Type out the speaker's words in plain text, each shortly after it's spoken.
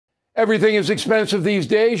Everything is expensive these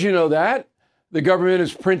days, you know that. The government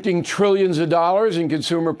is printing trillions of dollars and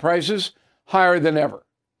consumer prices higher than ever.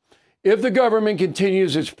 If the government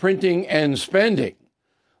continues its printing and spending,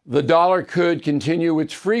 the dollar could continue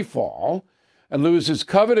its free fall and lose its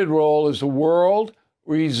coveted role as the world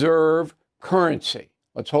reserve currency.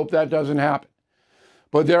 Let's hope that doesn't happen.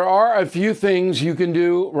 But there are a few things you can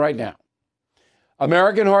do right now.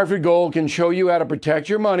 American Hartford Gold can show you how to protect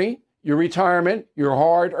your money, your retirement, your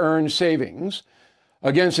hard-earned savings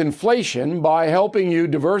against inflation by helping you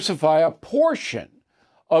diversify a portion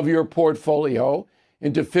of your portfolio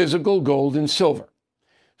into physical gold and silver.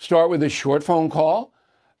 Start with a short phone call,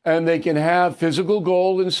 and they can have physical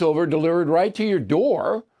gold and silver delivered right to your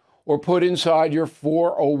door or put inside your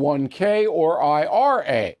 401k or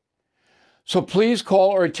IRA. So please call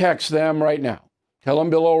or text them right now. Tell them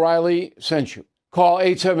Bill O'Reilly sent you. Call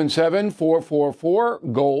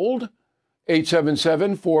 877-444-GOLD,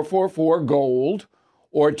 877-444-GOLD,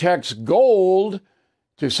 or text GOLD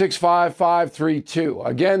to 65532.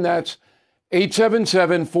 Again, that's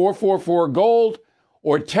 877-444-GOLD,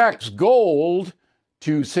 or text GOLD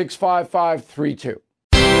to 65532.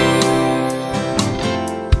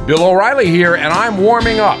 Bill O'Reilly here, and I'm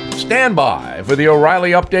warming up. Stand by for the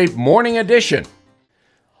O'Reilly Update Morning Edition.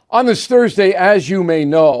 On this Thursday, as you may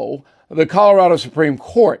know, the Colorado Supreme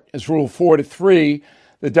Court has ruled 4-3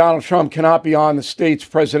 that Donald Trump cannot be on the state's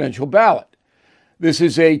presidential ballot. This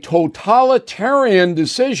is a totalitarian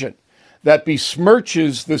decision that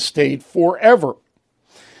besmirches the state forever.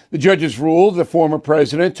 The judges ruled the former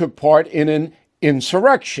president took part in an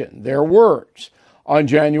insurrection, their words, on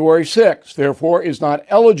January 6th, therefore is not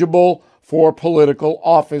eligible for political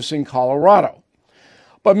office in Colorado.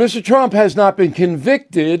 But Mr. Trump has not been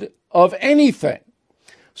convicted of anything.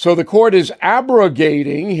 So the court is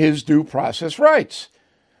abrogating his due process rights,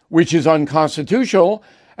 which is unconstitutional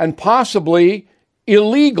and possibly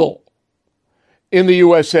illegal. In the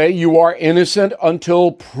USA, you are innocent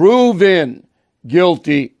until proven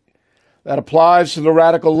guilty. That applies to the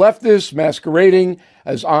radical leftists masquerading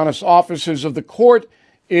as honest officers of the court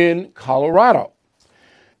in Colorado.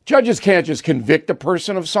 Judges can't just convict a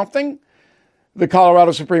person of something. The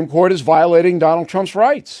Colorado Supreme Court is violating Donald Trump's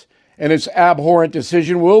rights, and its abhorrent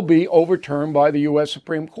decision will be overturned by the U.S.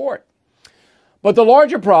 Supreme Court. But the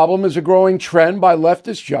larger problem is a growing trend by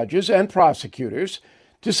leftist judges and prosecutors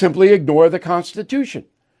to simply ignore the Constitution.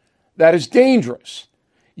 That is dangerous.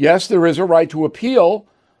 Yes, there is a right to appeal,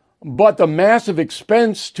 but the massive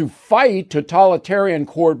expense to fight totalitarian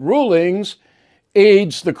court rulings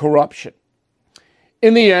aids the corruption.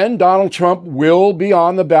 In the end, Donald Trump will be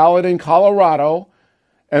on the ballot in Colorado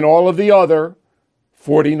and all of the other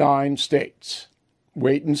 49 states.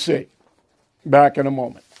 Wait and see. Back in a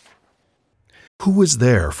moment. Who is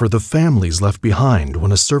there for the families left behind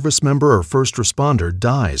when a service member or first responder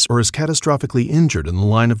dies or is catastrophically injured in the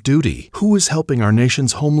line of duty? Who is helping our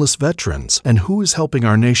nation's homeless veterans? And who is helping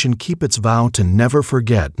our nation keep its vow to never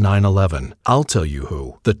forget 9/11? I'll tell you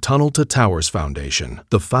who. The Tunnel to Towers Foundation.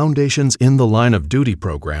 The foundation's In the Line of Duty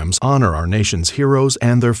programs honor our nation's heroes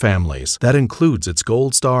and their families. That includes its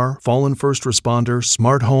Gold Star, Fallen First Responder,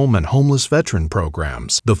 Smart Home, and Homeless Veteran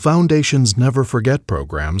programs. The foundation's Never Forget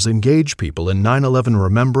programs engage people in 9/11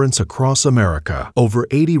 remembrance across America. Over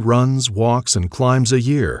 80 runs, walks, and climbs a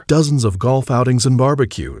year, dozens of golf outings and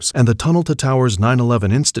barbecues, and the Tunnel to Towers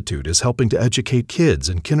 9/11 Institute is helping to educate kids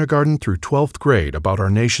in kindergarten through 12th grade about our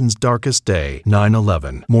nation's darkest day,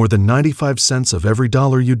 9/11. More than 95 cents of every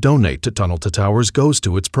dollar you donate to Tunnel to Towers goes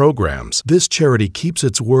to its programs. This charity keeps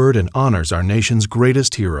its word and honors our nation's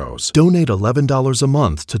greatest heroes. Donate $11 a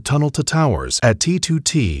month to Tunnel to Towers at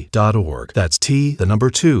T2T.org. That's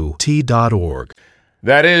T2T.org.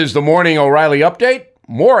 That is the Morning O'Reilly Update.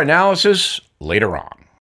 More analysis later on.